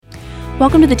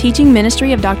Welcome to the teaching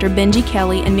ministry of Dr. Benji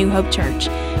Kelly and New Hope Church.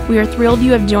 We are thrilled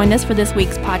you have joined us for this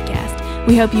week's podcast.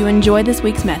 We hope you enjoy this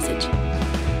week's message.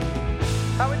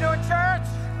 How we doing, church?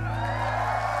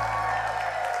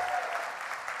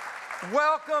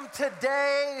 Welcome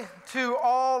today to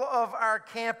all of our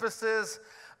campuses.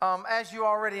 As you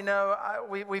already know,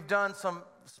 we've done some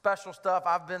special stuff.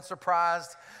 I've been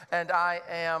surprised, and I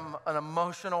am an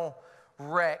emotional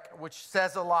wreck, which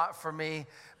says a lot for me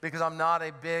because I'm not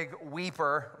a big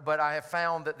weeper, but I have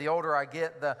found that the older I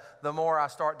get, the more I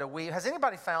start to weep. Has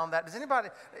anybody found that? Does anybody?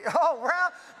 Oh,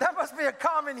 well, that must be a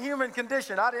common human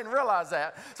condition. I didn't realize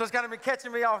that. So it's kind of been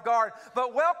catching me off guard.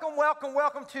 But welcome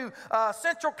to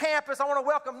Central Campus. I want to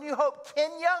welcome New Hope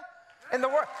Kenya in the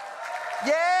world.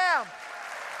 Yeah.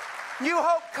 New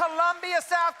Hope Columbia,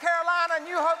 South Carolina,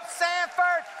 New Hope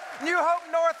Sanford, New Hope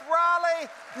North Raleigh,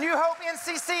 New Hope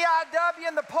NCCIW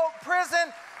in the Polk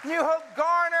Prison, New Hope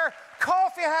Garner,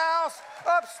 Coffee House,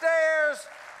 upstairs,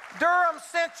 Durham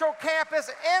Central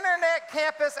Campus, Internet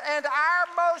Campus, and our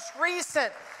most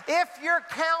recent, if you're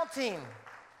counting,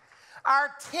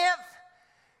 our 10th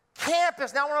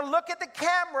campus. Now I want to look at the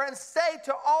camera and say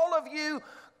to all of you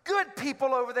good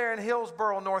people over there in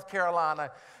Hillsborough, North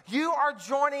Carolina, you are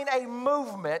joining a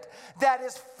movement that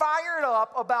is fired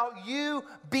up about you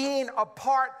being a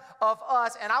part of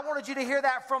us. And I wanted you to hear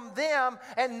that from them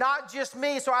and not just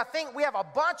me. So I think we have a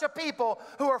bunch of people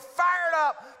who are fired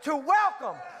up to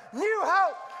welcome New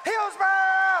Hope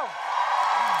Hillsborough.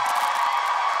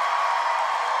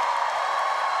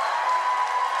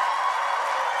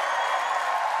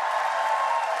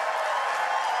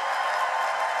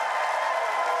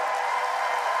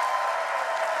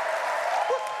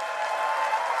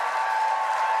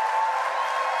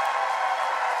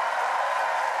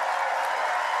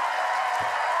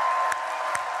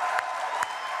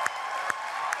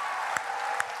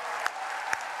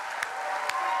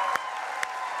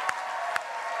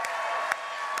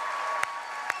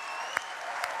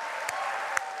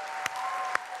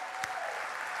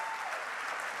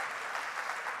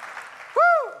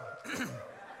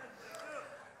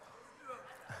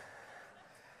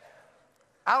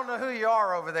 I don't know who you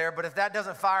are over there, but if that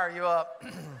doesn't fire you up,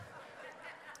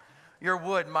 your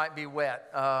wood might be wet.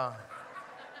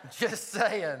 Just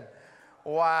saying.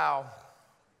 Wow.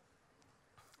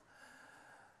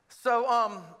 So,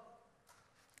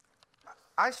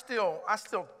 I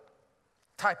still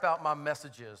type out my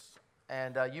messages,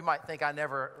 and you might think I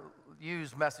never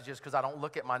use messages because I don't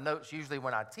look at my notes usually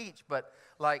when I teach, but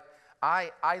like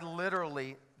I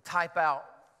literally type out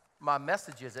my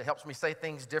messages. It helps me say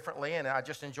things differently, and I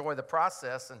just enjoy the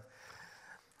process. And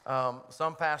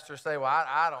some pastors say, "Well,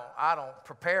 I don't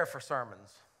prepare for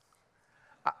sermons.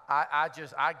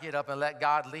 I get up and let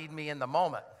God lead me in the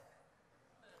moment."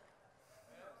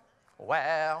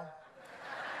 Well,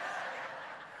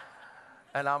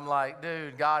 and I'm like,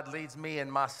 dude, God leads me in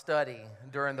my study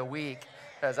during the week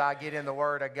as I get in the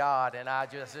Word of God, and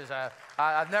I've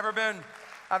never been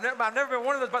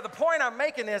one of those. But the point I'm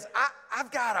making is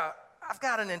I've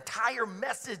got an entire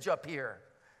message up here.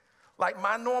 Like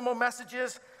my normal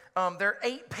messages, they're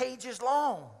 8 pages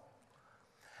long.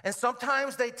 And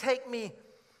sometimes they take me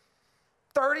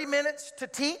 30 minutes to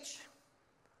teach,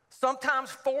 sometimes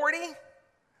 40,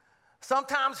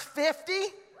 sometimes 50.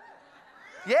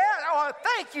 Yeah, oh,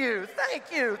 thank you.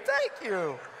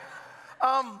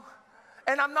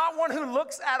 And I'm not one who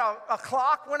looks at a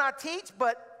clock when I teach,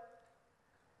 but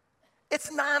it's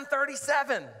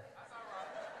 9:37.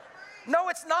 No,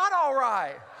 it's not all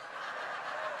right.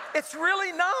 It's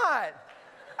really not.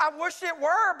 I wish it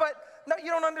were, but no,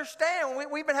 you don't understand.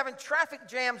 We've been having traffic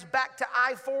jams back to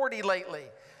I-40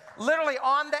 lately, literally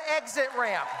on the exit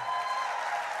ramp.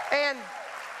 And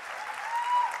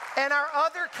our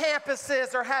other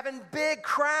campuses are having big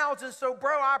crowds, and so,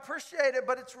 bro, I appreciate it,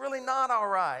 but it's really not all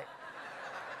right.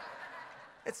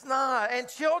 It's not. And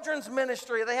children's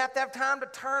ministry, they have to have time to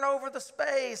turn over the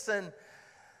space. And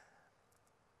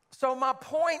so my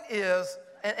point is,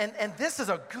 and this is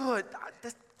a good,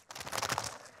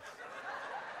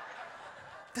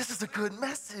 this is a good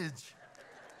message.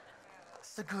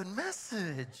 It's a good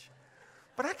message.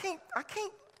 But I can't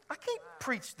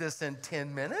preach this in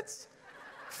 10 minutes,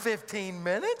 15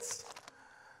 minutes.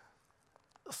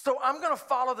 So I'm going to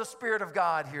follow the Spirit of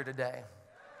God here today.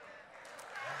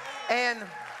 And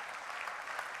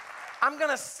I'm going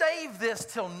to save this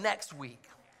till next week.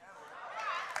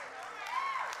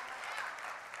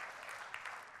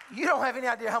 You don't have any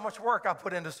idea how much work I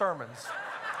put into sermons.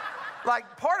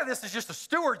 Like, part of this is just a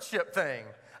stewardship thing.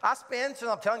 Since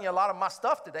I'm telling you a lot of my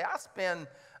stuff today, I spend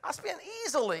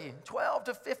easily 12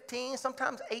 to 15,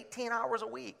 sometimes 18 hours a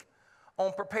week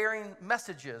on preparing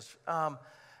messages.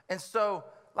 And so,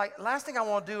 like, last thing I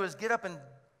want to do is get up and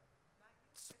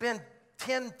spend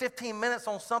 10, 15 minutes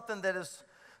on something that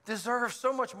deserves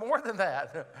so much more than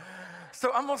that.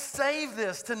 So I'm going to save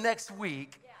this to next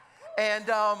week. And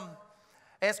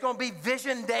it's going to be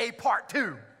Vision Day Part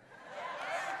 2.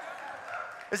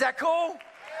 Is that cool?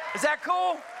 Is that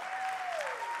cool?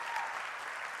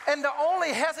 And the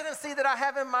only hesitancy that I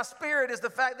have in my spirit is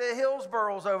the fact that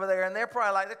Hillsboro's over there, and they're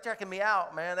probably like, they're checking me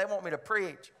out, man. They want me to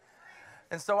preach.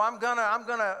 And so I'm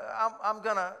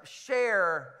gonna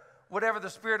share whatever the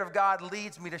Spirit of God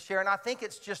leads me to share. And I think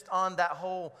it's just on that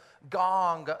whole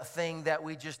gong thing that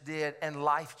we just did and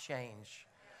life change.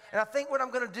 And I think what I'm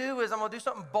gonna do is I'm gonna do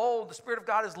something bold. The Spirit of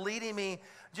God is leading me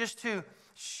just to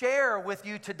share with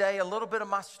you today a little bit of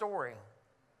my story,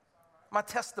 my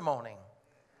testimony.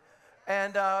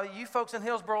 And you folks in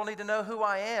Hillsboro need to know who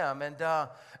I am. And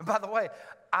by the way,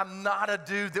 I'm not a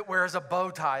dude that wears a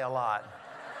bow tie a lot.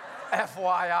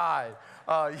 FYI.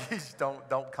 You just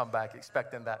don't come back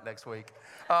expecting that next week.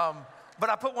 But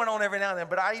I put one on every now and then.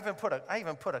 But I even put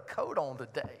a coat on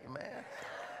today, man.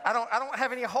 I don't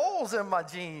have any holes in my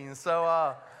jeans.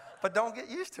 So, but don't get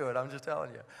used to it. I'm just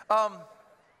telling you.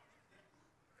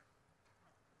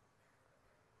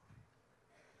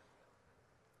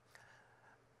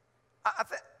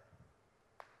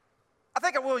 I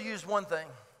think I will use one thing.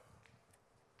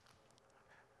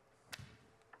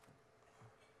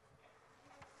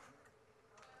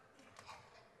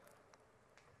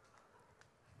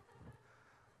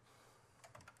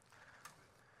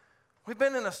 We've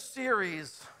been in a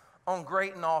series on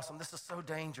Great and Awesome. This is so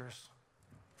dangerous.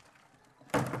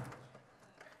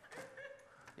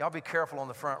 Y'all be careful on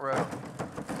the front row.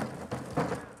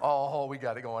 Oh, we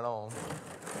got it going on.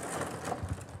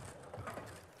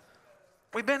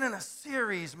 We've been in a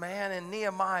series, man, in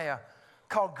Nehemiah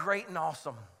called Great and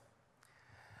Awesome.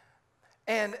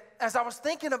 And as I was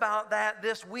thinking about that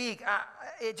this week,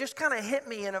 it just kind of hit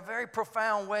me in a very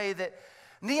profound way that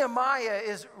Nehemiah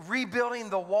is rebuilding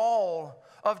the wall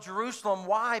of Jerusalem.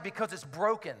 Why? Because it's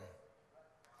broken.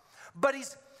 But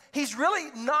he's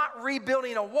really not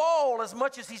rebuilding a wall as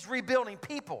much as he's rebuilding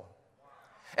people.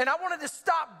 And I wanted to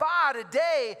stop by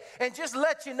today and just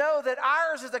let you know that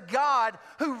ours is a God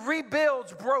who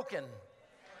rebuilds broken.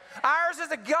 Ours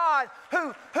is a God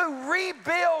who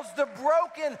rebuilds the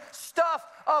broken stuff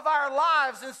of our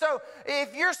lives. And so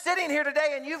if you're sitting here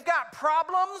today and you've got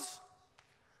problems,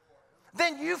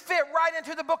 then you fit right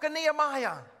into the book of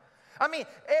Nehemiah. I mean,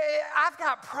 I've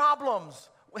got problems.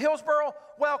 Hillsboro,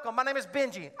 welcome. My name is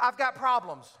Benji. I've got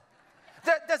problems.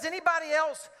 Does anybody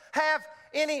else have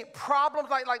any problems?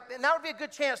 Like, and that would be a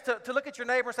good chance to look at your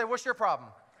neighbor and say, what's your problem?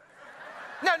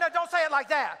 No, don't say it like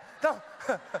that. Don't.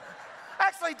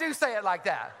 Actually, do say it like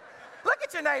that. Look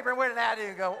at your neighbor and with an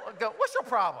attitude and go, what's your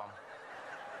problem?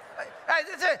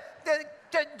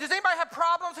 Does anybody have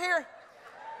problems here?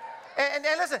 And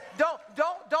listen,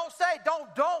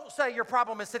 don't say your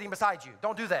problem is sitting beside you.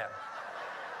 Don't do that.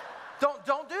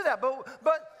 Don't do that.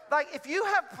 But like if you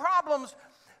have problems,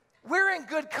 we're in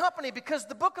good company because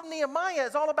the book of Nehemiah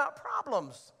is all about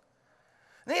problems.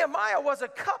 Nehemiah was a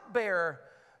cupbearer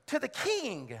to the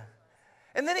king.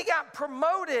 And then he got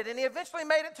promoted and he eventually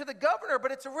made it to the governor,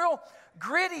 but it's a real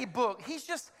gritty book.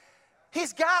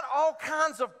 He's got all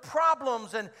kinds of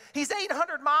problems, and he's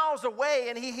 800 miles away,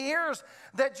 and he hears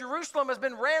that Jerusalem has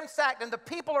been ransacked, and the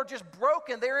people are just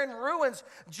broken. They're in ruins,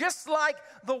 just like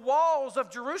the walls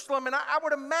of Jerusalem. And I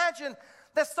would imagine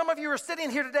that some of you are sitting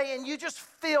here today, and you just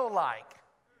feel like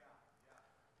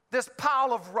this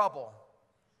pile of rubble.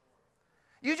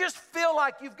 You just feel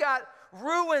like you've got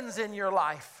ruins in your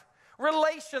life,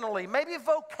 relationally, maybe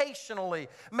vocationally,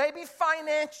 maybe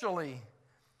financially.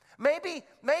 Maybe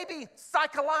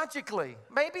psychologically,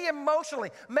 maybe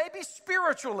emotionally, maybe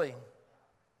spiritually.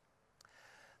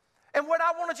 And what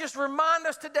I want to just remind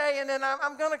us today, and then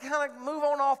I'm going to kind of move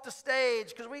on off the stage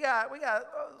because we got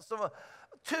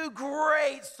two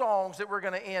great songs that we're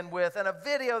going to end with, and a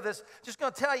video that's just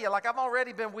going to tell you, like I've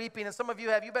already been weeping, and some of you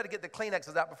have. You better get the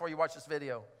Kleenexes out before you watch this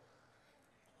video.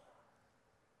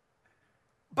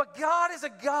 But God is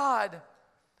a God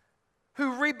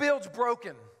who rebuilds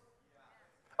broken.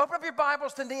 Open up your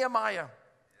Bibles to Nehemiah.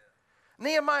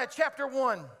 Nehemiah chapter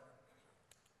 1.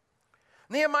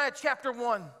 Nehemiah chapter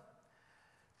 1. And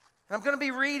I'm going to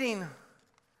be reading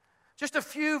just a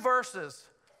few verses.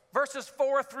 Verses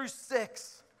 4 through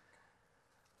 6.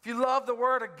 If you love the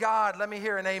word of God, let me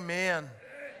hear an amen.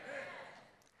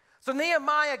 So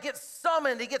Nehemiah gets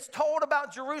summoned. He gets told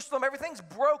about Jerusalem. Everything's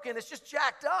broken. It's just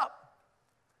jacked up.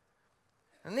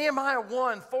 And Nehemiah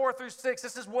 1, 4 through 6,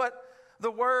 this is what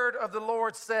the word of the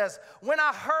Lord says, "When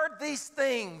I heard these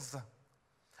things,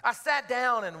 I sat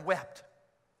down and wept.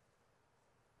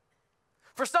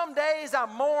 For some days I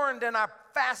mourned and I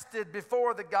fasted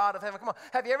before the God of heaven." Come on,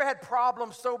 have you ever had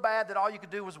problems so bad that all you could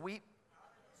do was weep?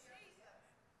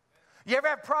 You ever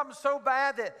have problems so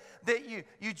bad that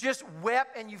you just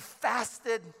wept and you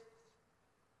fasted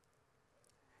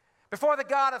before the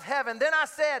God of heaven? Then I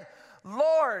said,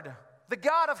 "Lord, the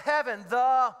God of heaven,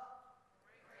 the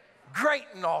great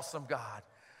and awesome God."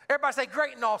 Everybody say,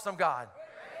 "Great and awesome God."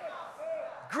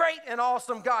 Great and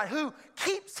awesome God, who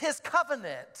keeps his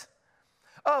covenant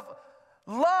of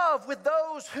love with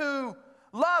those who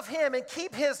love him and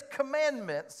keep his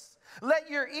commandments. Let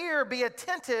your ear be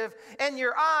attentive and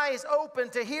your eyes open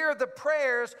to hear the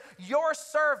prayers your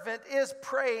servant is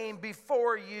praying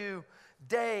before you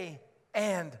day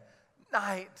and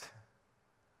night.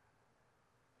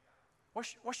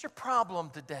 What's your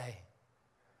problem today?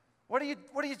 What are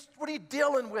you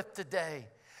dealing with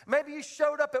today? Maybe you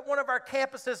showed up at one of our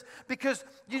campuses because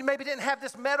you maybe didn't have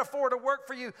this metaphor to work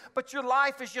for you, but your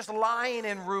life is just lying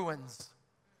in ruins.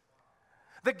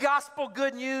 The gospel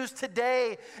good news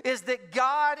today is that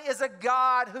God is a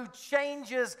God who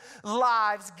changes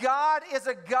lives. God is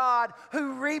a God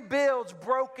who rebuilds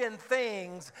broken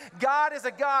things. God is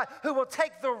a God who will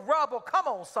take the rubble, come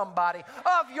on somebody,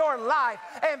 of your life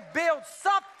and build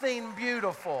something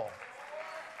beautiful.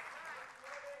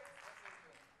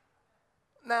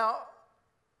 Now,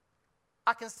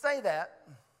 I can say that,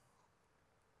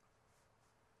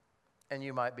 and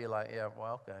you might be like, "Yeah,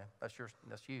 well, okay, that's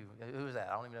you. Who is that?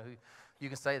 I don't even know who." You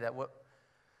can say that.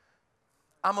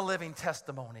 I'm a living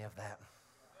testimony of that.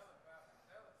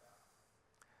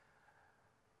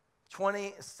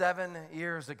 27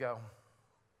 years ago,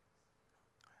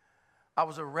 I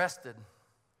was arrested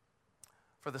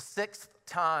for the 6th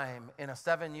time in a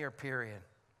 7-year period.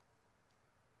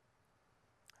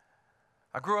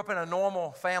 I grew up in a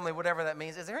normal family, whatever that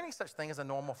means. Is there any such thing as a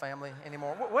normal family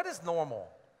anymore? What is normal?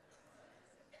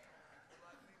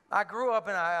 I grew up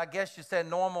in, I guess you said,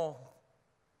 normal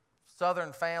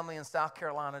Southern family in South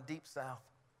Carolina, deep South.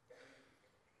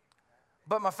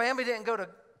 But my family didn't go to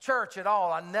church at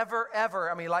all. I never,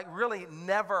 ever, really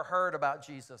never heard about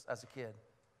Jesus as a kid.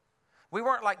 We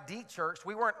weren't like de-churched.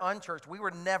 We weren't unchurched. We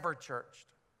were never churched.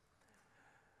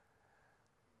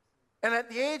 And at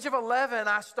the age of 11,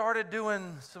 I started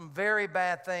doing some very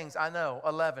bad things. I know,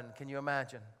 11, can you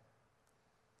imagine?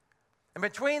 And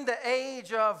between the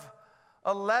age of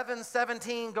 11,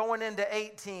 17, going into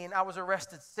 18, I was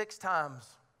arrested 6 times.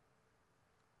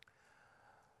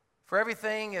 For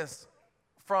everything is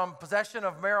from possession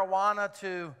of marijuana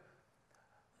to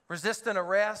resisting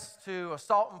arrest to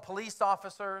assaulting police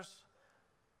officers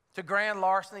to grand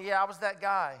larceny. Yeah, I was that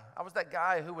guy. I was that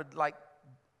guy who would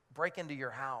break into your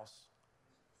house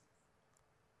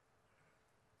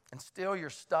and steal your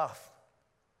stuff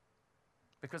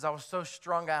because I was so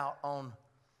strung out on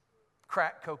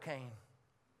crack cocaine.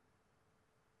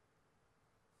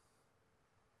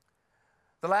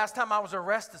 The last time I was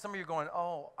arrested, some of you are going,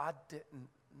 "Oh, I didn't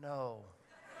know."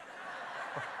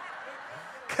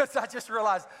 Because I just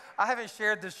realized I haven't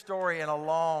shared this story in a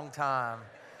long time.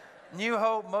 New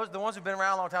Hope, the ones who've been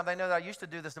around a long time, they know that I used to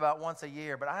do this about once a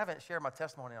year, but I haven't shared my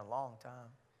testimony in a long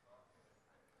time.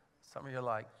 Some of you are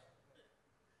like,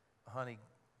 "Honey,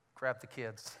 grab the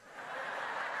kids."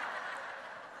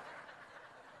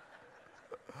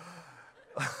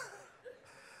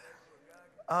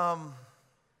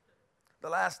 The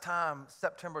last time,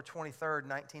 September 23rd,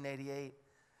 1988,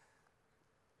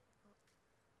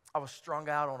 I was strung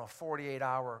out on a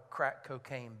 48-hour crack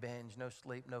cocaine binge, no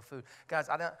sleep, no food. Guys,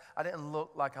 I didn't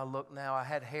look like I look now. I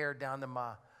had hair down to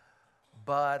my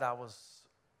butt. I was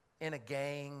in a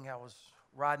gang. I was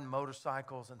riding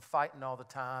motorcycles and fighting all the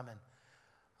time, and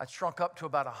I shrunk up to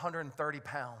about 130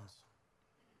 pounds.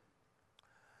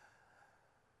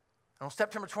 And on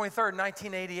September 23rd,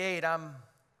 1988, I'm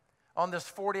on this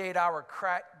 48-hour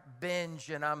crack binge,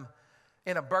 and I'm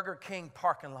in a Burger King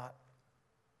parking lot.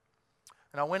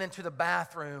 And I went into the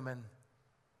bathroom and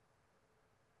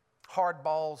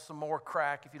hardballed some more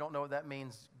crack. If you don't know what that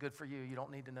means, good for you. You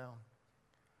don't need to know.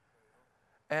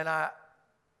 And I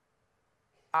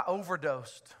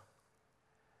overdosed.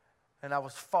 And I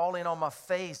was falling on my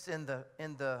face in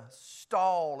the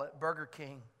stall at Burger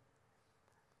King.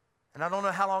 And I don't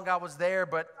know how long I was there,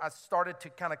 but I started to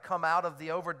kind of come out of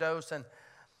the overdose, and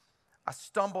I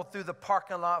stumbled through the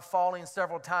parking lot, falling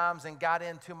several times, and got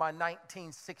into my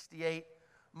 1968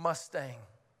 Mustang.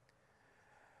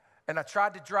 And I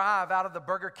tried to drive out of the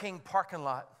Burger King parking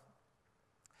lot,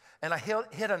 and I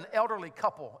hit an elderly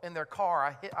couple in their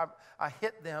car. I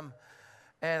hit them,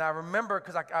 And I remember,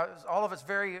 because all of it's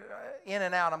very in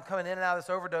and out. I'm coming in and out of this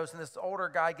overdose, and this older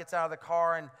guy gets out of the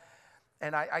car,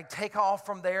 and I take off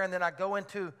from there, and then I go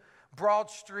into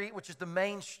Broad Street, which is the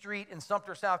main street in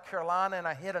Sumter, South Carolina, and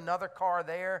I hit another car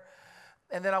there.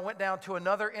 And then I went down to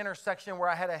another intersection where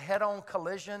I had a head-on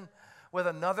collision with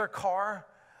another car,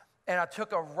 and I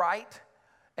took a right,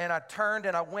 and I turned,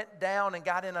 and I went down and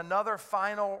got in another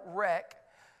final wreck.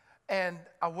 And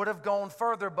I would have gone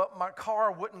further, but my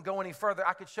car wouldn't go any further.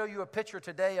 I could show you a picture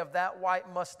today of that white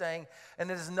Mustang,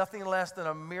 and it is nothing less than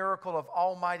a miracle of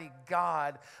Almighty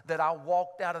God that I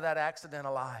walked out of that accident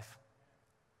alive.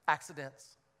 Accidents.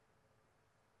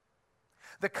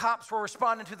 The cops were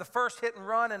responding to the first hit and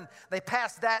run, and they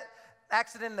passed that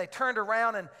accident, and they turned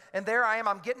around, and there I am.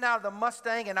 I'm getting out of the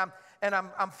Mustang, and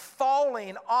I'm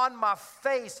falling on my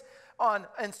face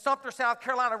in Sumter, South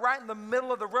Carolina, right in the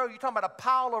middle of the road. You're talking about a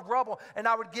pile of rubble. And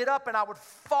I would get up and I would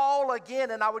fall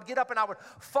again, and I would get up and I would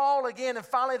fall again. And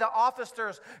finally the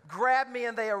officers grabbed me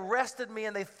and they arrested me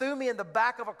and they threw me in the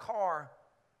back of a car.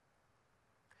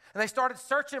 And they started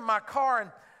searching my car,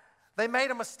 and they made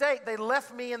a mistake. They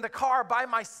left me in the car by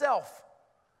myself.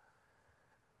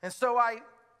 And so I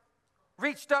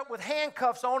reached up with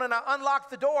handcuffs on and I unlocked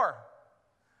the door.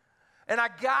 And I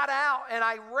got out and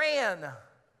I ran.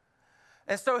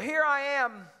 And so here I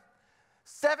am,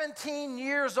 17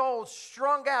 years old,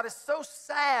 strung out. It's so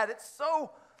sad. It's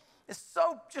so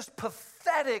just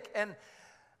pathetic. And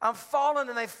I'm falling,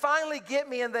 and they finally get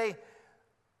me, and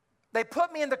they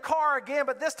put me in the car again,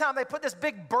 but this time they put this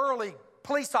big burly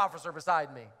police officer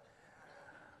beside me.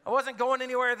 I wasn't going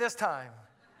anywhere this time.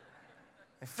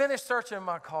 They finished searching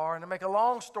my car, and to make a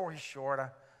long story short, I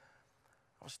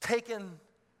was taken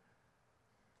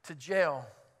to jail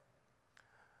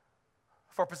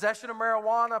for possession of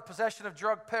marijuana, possession of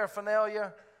drug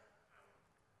paraphernalia,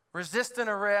 resisting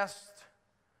arrest,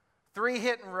 3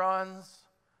 hit and runs,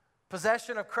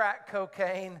 possession of crack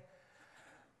cocaine,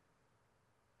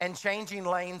 and changing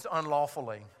lanes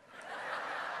unlawfully.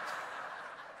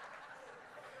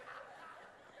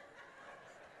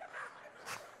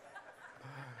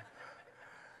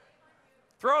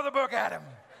 Throw the book at him.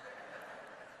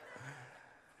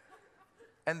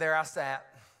 And there I sat.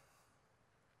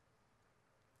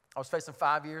 I was facing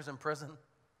 5 years in prison,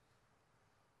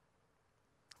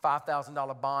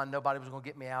 $5,000 bond. Nobody was going to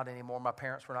get me out anymore. My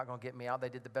parents were not going to get me out. They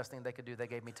did the best thing they could do. They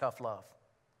gave me tough love.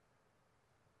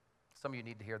 Some of you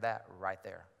need to hear that right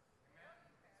there.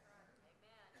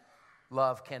 Amen.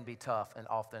 Love can be tough, and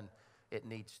often it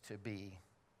needs to be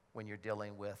when you're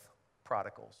dealing with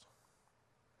prodigals.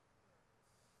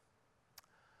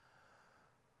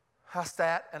 I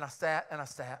sat and I sat and I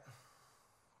sat.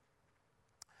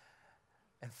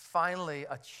 And finally,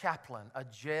 a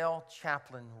jail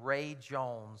chaplain, Ray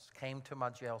Jones, came to my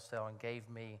jail cell and gave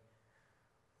me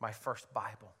my first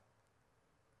Bible.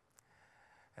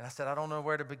 And I said, I don't know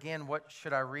where to begin. What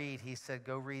should I read? He said,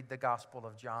 go read the Gospel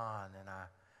of John. And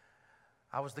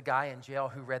I was the guy in jail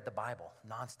who read the Bible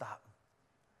nonstop.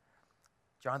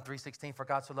 John 3:16, for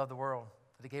God so loved the world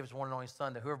that he gave his one and only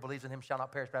Son, that whoever believes in him shall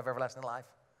not perish but have everlasting life.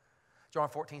 John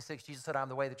 14:6, Jesus said, I am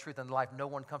the way, the truth, and the life. No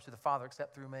one comes to the Father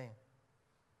except through me.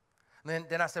 And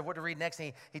then I said, what to read next?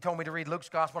 And he told me to read Luke's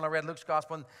Gospel, and I read Luke's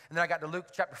Gospel. And then I got to Luke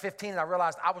chapter 15, and I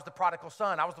realized I was the prodigal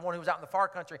son. I was the one who was out in the far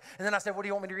country. And then I said, what do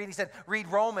you want me to read? He said, read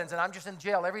Romans. And I'm just in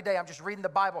jail every day. I'm just reading the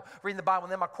Bible.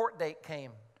 And then my court date came.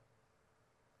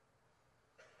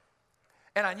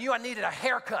 And I knew I needed a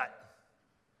haircut.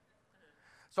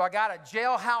 So I got a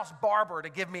jailhouse barber to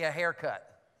give me a haircut.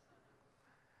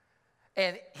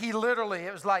 And he literally,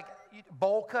 it was like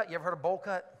bowl cut. You ever heard of bowl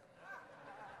cut?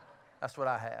 That's what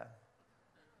I had.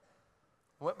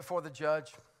 Went before the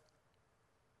judge.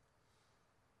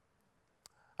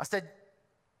 I said,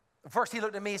 first he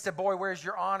looked at me, he said, boy, where's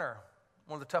your honor?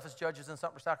 One of the toughest judges in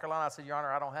Sumter, South Carolina. I said, Your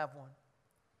Honor, I don't have one.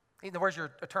 He said, where's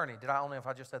your attorney? I don't know if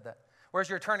I just said that. Where's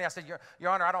your attorney? I said, Your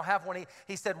Honor, I don't have one.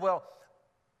 He said, well,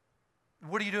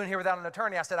 what are you doing here without an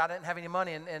attorney? I said, I didn't have any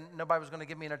money, and nobody was going to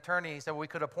give me an attorney. He said, well, we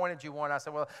could have appointed you one. I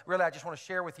said, well, really, I just want to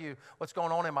share with you what's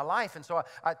going on in my life. And so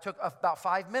I took about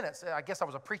 5 minutes. I guess I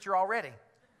was a preacher already.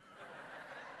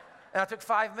 And I took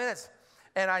 5 minutes,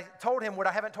 and I told him what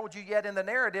I haven't told you yet in the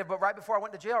narrative, but right before I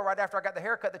went to jail, right after I got the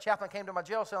haircut, the chaplain came to my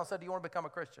jail cell and said, do you want to become a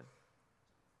Christian?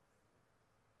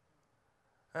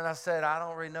 And I said, I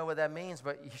don't really know what that means,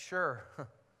 but sure. And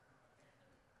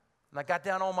I got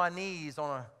down on my knees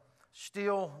on a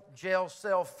steel jail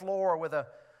cell floor with a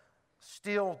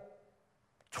steel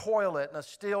toilet and a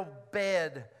steel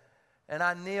bed, and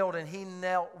I kneeled, and he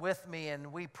knelt with me,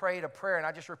 and we prayed a prayer, and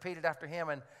I just repeated after him,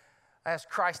 and I asked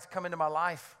Christ to come into my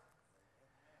life.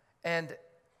 And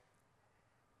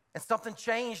And something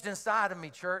changed inside of me,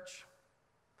 church.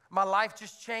 My life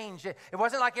just changed. It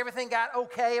wasn't like everything got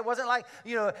okay. It wasn't like,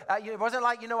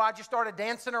 I just started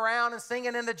dancing around and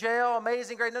singing in the jail,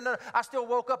 Amazing Grace. No. I still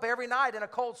woke up every night in a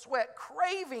cold sweat,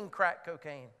 craving crack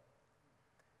cocaine.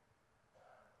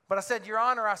 But I said, Your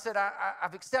Honor,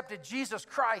 I've accepted Jesus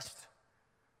Christ.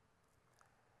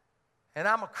 And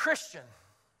I'm a Christian.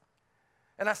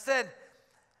 And I said,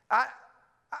 I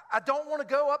don't want to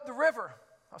go up the river.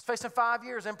 I was facing 5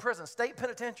 years in prison, state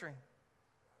penitentiary.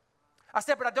 I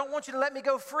said, but I don't want you to let me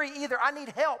go free either. I need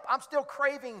help. I'm still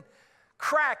craving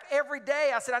crack every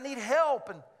day. I said, I need help.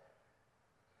 And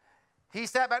he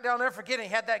sat back down there forgetting.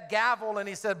 He had that gavel and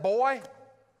he said, boy,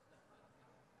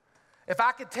 if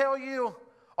I could tell you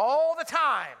all the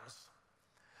times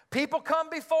people come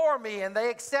before me and they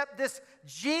accept this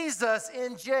Jesus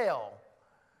in jail,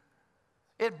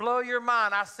 it'd blow your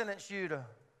mind. I sentence you to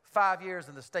 5 years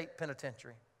in the state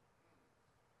penitentiary.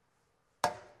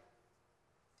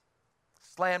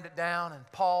 Slammed it down and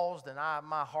paused, and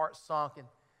my heart sunk. And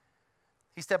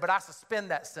he said, but I suspend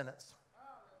that sentence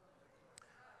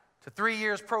to 3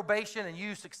 years probation and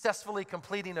you successfully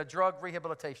completing a drug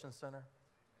rehabilitation center.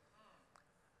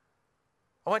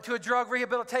 I went to a drug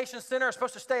rehabilitation center. I was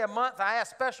supposed to stay a month. I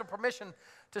asked special permission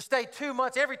to stay 2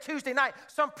 months. Every Tuesday night,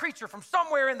 some preacher from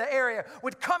somewhere in the area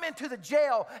would come into the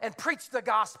jail and preach the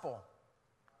gospel.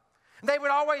 And they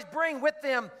would always bring with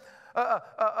them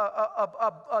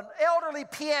an elderly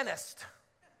pianist.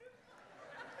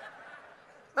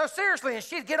 No, seriously, and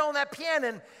she'd get on that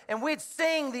piano and we'd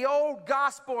sing the old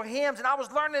gospel hymns, and I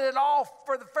was learning it all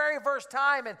for the very first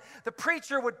time, and the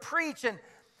preacher would preach, and a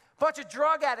bunch of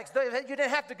drug addicts, you didn't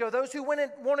have to go, those who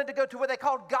wanted to go to what they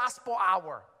called gospel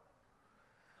hour.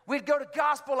 We'd go to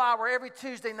gospel hour every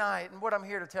Tuesday night, and what I'm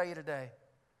here to tell you today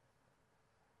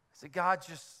is that God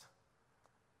just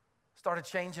started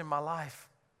changing my life.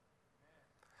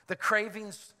 The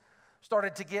cravings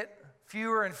started to get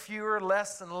fewer and fewer,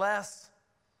 less and less.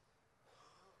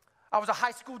 I was a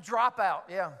high school dropout,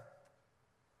 yeah.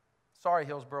 Sorry,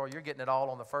 Hillsboro, you're getting it all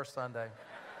on the first Sunday.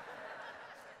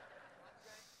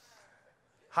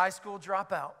 High school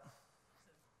dropout.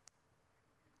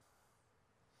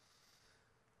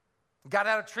 Got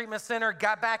out of treatment center,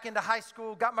 got back into high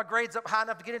school, got my grades up high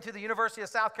enough to get into the University of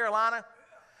South Carolina.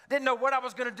 Didn't know what I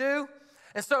was going to do.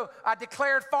 And so I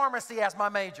declared pharmacy as my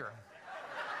major.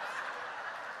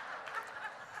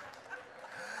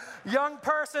 Young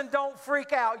person, don't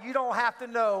freak out. You don't have to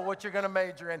know what you're going to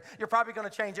major in. You're probably going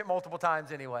to change it multiple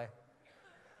times anyway.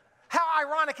 How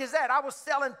ironic is that? I was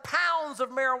selling pounds of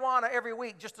marijuana every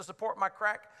week just to support my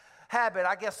crack habit.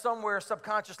 I guess somewhere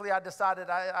subconsciously I decided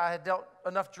I had dealt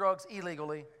enough drugs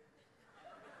illegally.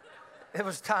 It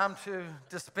was time to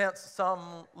dispense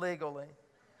some legally.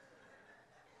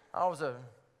 I was a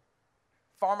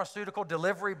pharmaceutical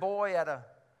delivery boy at a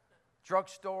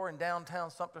drugstore in downtown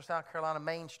Sumter, South Carolina,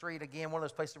 Main Street. Again, one of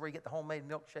those places where you get the homemade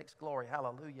milkshakes. Glory,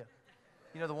 hallelujah.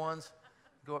 You know the ones?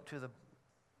 Go up to the...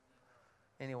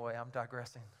 Anyway, I'm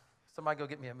digressing. Somebody go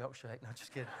get me a milkshake. No,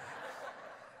 just kidding.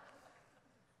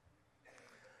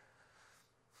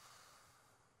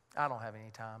 I don't have any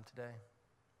time today.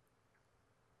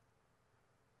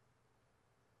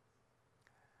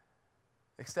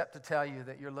 Except to tell you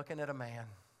that you're looking at a man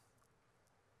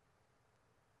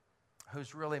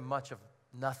who's really much of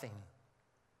nothing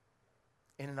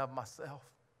in and of myself.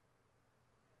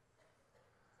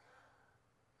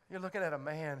 You're looking at a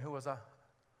man who was a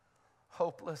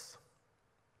hopeless,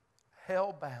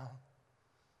 hell-bound,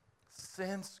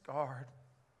 sin-scarred,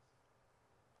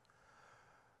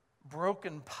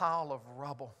 broken pile of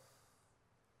rubble.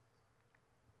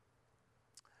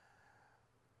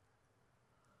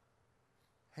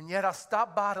 And yet I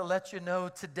stopped by to let you know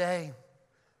today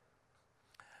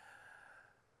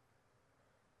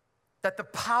that the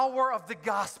power of the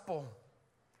gospel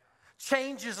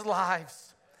changes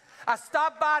lives. I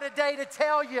stopped by today to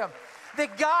tell you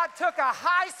that God took a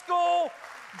high school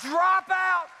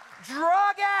dropout,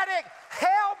 drug addict,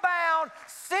 hell-bound,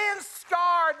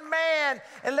 sin-scarred man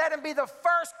and let him be the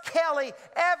first Kelly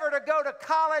ever to go to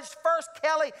college, first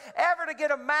Kelly ever to get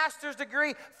a master's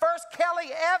degree, first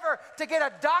Kelly ever to get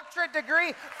a doctorate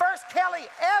degree, first Kelly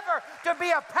ever to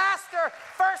be a pastor,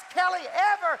 first Kelly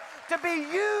ever to be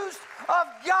used of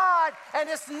God. And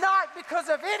it's not because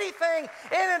of anything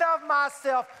in and of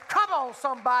myself. Come on,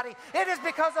 somebody. It is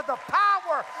because of the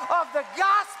power of the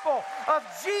gospel of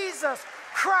Jesus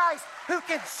Christ who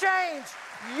can change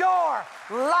your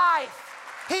life.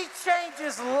 He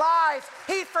changes lives.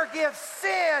 He forgives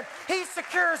sin. He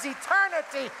secures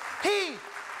eternity. He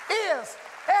is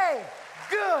a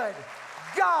good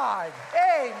God.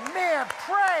 Amen.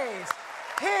 Praise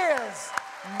his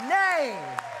name.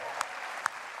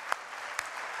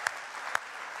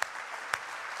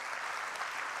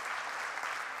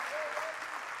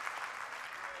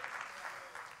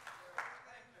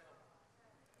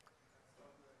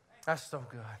 That's so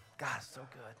good. God is so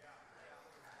good.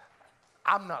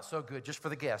 I'm not so good, just for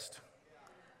the guest.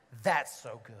 That's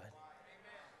so good.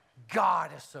 God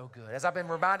is so good. As I've been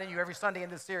reminding you every Sunday in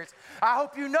this series, I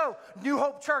hope you know New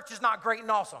Hope Church is not great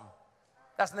and awesome.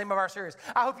 That's the name of our series.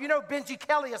 I hope you know Benji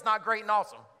Kelly is not great and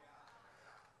awesome.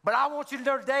 But I want you to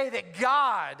know today that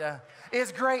God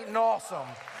is great and awesome.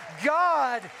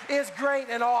 God is great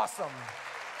and awesome.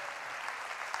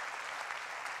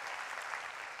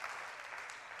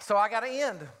 So I got to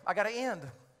end.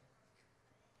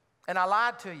 And I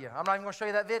lied to you. I'm not even going to show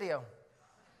you that video.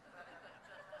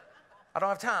 I don't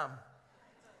have time.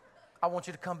 I want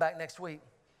you to come back next week.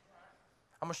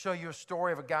 I'm going to show you a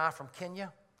story of a guy from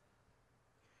Kenya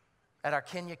at our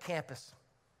Kenya campus.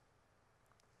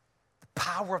 The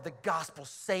power of the gospel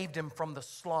saved him from the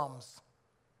slums.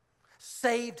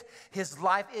 Saved his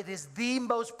life. It is the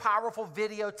most powerful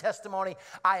video testimony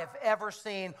I have ever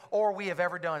seen or we have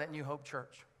ever done at New Hope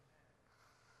Church.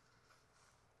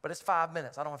 But it's 5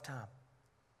 minutes. I don't have time.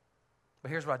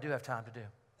 But here's what I do have time to do.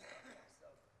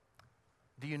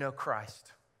 Do you know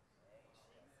Christ?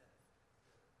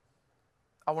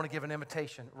 I want to give an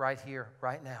invitation right here,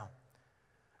 right now.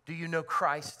 Do you know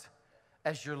Christ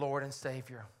as your Lord and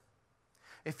Savior?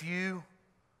 If you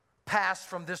pass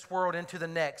from this world into the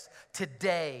next,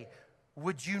 today,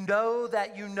 would you know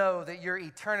that your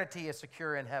eternity is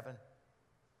secure in heaven?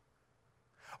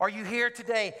 Are you here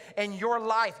today and your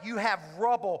life, you have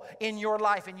rubble in your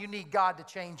life and you need God to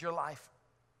change your life?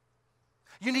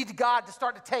 You need God to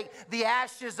start to take the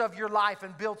ashes of your life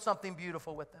and build something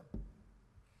beautiful with them.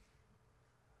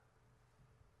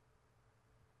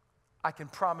 I can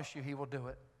promise you He will do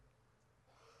it.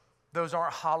 Those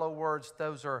aren't hollow words.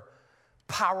 Those are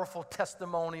powerful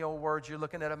testimonial words. You're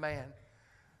looking at a man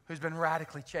who's been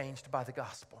radically changed by the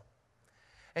gospel.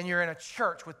 And you're in a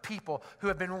church with people who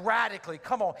have been radically,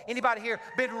 come on, anybody here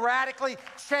been radically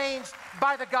changed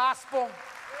by the gospel?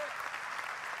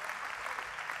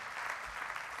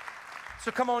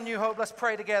 So come on, New Hope, let's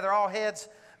pray together. All heads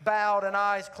bowed and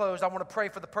eyes closed. I want to pray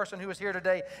for the person who is here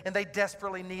today and they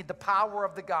desperately need the power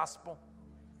of the gospel.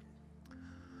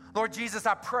 Lord Jesus,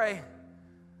 I pray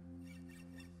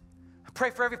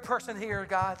for every person here,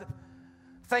 God.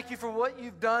 Thank you for what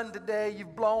you've done today.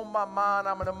 You've blown my mind.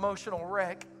 I'm an emotional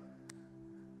wreck.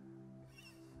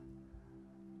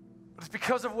 But it's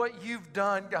because of what you've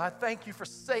done, God. Thank you for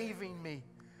saving me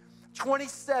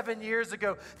 27 years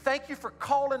ago. Thank you for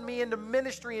calling me into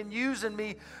ministry and using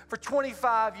me for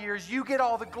 25 years. You get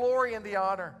all the glory and the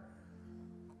honor.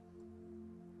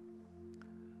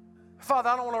 Father,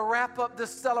 I don't want to wrap up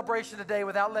this celebration today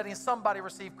without letting somebody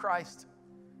receive Christ.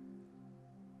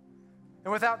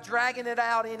 And without dragging it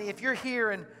out any, if you're here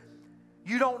and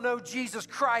you don't know Jesus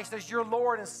Christ as your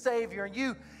Lord and Savior, and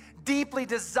you deeply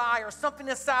desire, something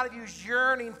inside of you is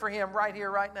yearning for Him right here,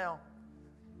 right now.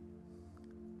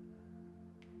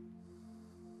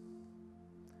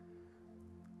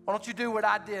 Why don't you do what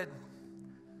I did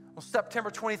on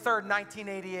September 23rd,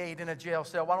 1988 in a jail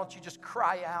cell? Why don't you just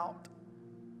cry out?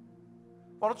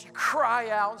 Why don't you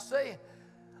cry out and say,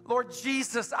 Lord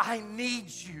Jesus, I need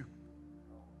you.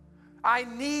 I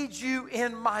need you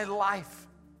in my life.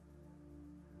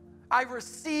 I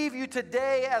receive you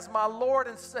today as my Lord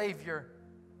and Savior.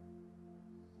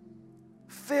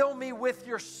 Fill me with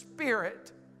your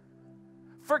Spirit.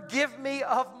 Forgive me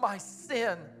of my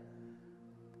sin.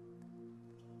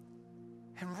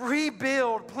 And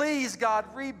rebuild, please God,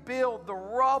 rebuild the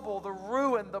rubble, the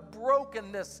ruin, the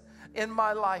brokenness in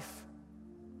my life.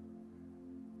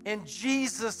 In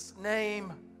Jesus'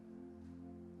 name,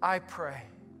 I pray.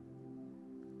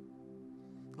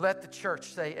 Let the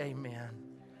church say amen.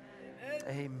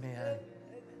 Amen.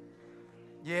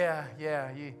 Yeah.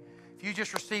 If you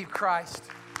just received Christ,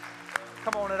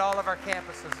 come on at all of our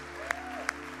campuses.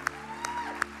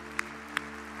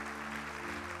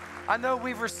 I know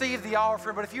we've received the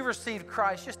offering, but if you received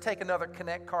Christ, just take another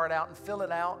Connect card out and fill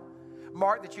it out.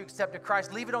 Mark that you accepted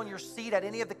Christ. Leave it on your seat at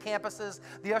any of the campuses.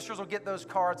 The ushers will get those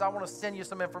cards. I want to send you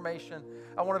some information.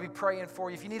 I want to be praying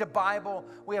for you. If you need a Bible,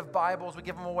 we have Bibles. We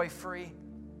give them away free.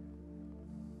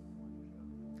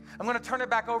 I'm going to turn it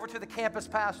back over to the campus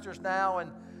pastors now,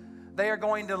 and they are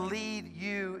going to lead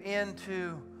you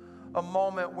into a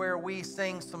moment where we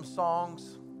sing some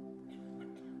songs.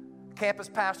 Campus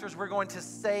pastors, we're going to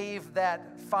save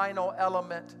that final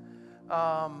element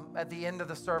at the end of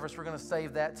the service. We're going to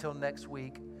save that till next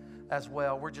week as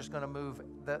well. We're just going to move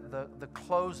the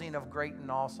closing of Great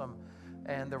and Awesome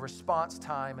and the response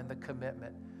time and the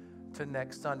commitment to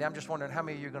next Sunday. I'm just wondering how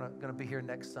many of you are going to be here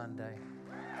next Sunday?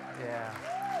 Yeah,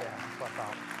 that's what I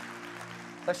thought.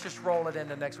 Let's just roll it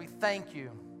into next week. Thank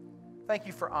you. Thank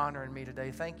you for honoring me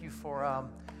today. Thank you for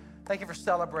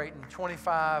celebrating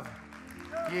 25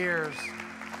 years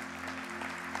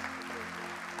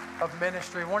of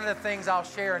ministry. One of the things I'll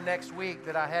share next week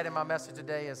that I had in my message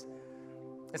today is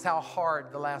how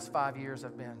hard the last 5 years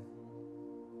have been.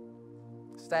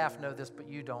 Staff know this, but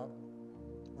you don't.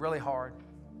 Really hard.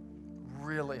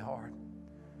 Really hard.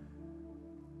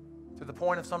 To the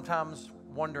point of sometimes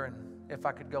wondering if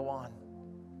I could go on.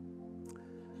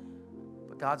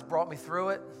 But God's brought me through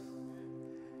it.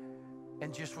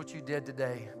 And just what you did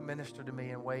today ministered to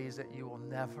me in ways that you will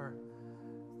never,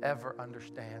 ever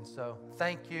understand. So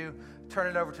thank you. Turn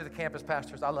it over to the campus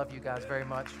pastors. I love you guys very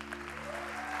much.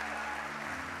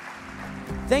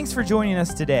 Thanks for joining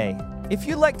us today. If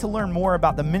you'd like to learn more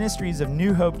about the ministries of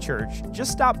New Hope Church,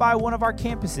 just stop by one of our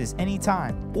campuses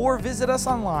anytime or visit us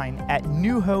online at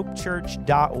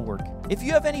newhopechurch.org. If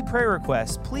you have any prayer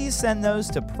requests, please send those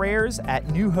to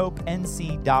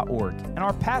prayers@newhopenc.org, and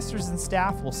our pastors and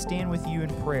staff will stand with you in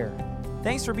prayer.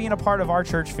 Thanks for being a part of our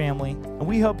church family, and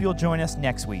we hope you'll join us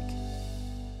next week.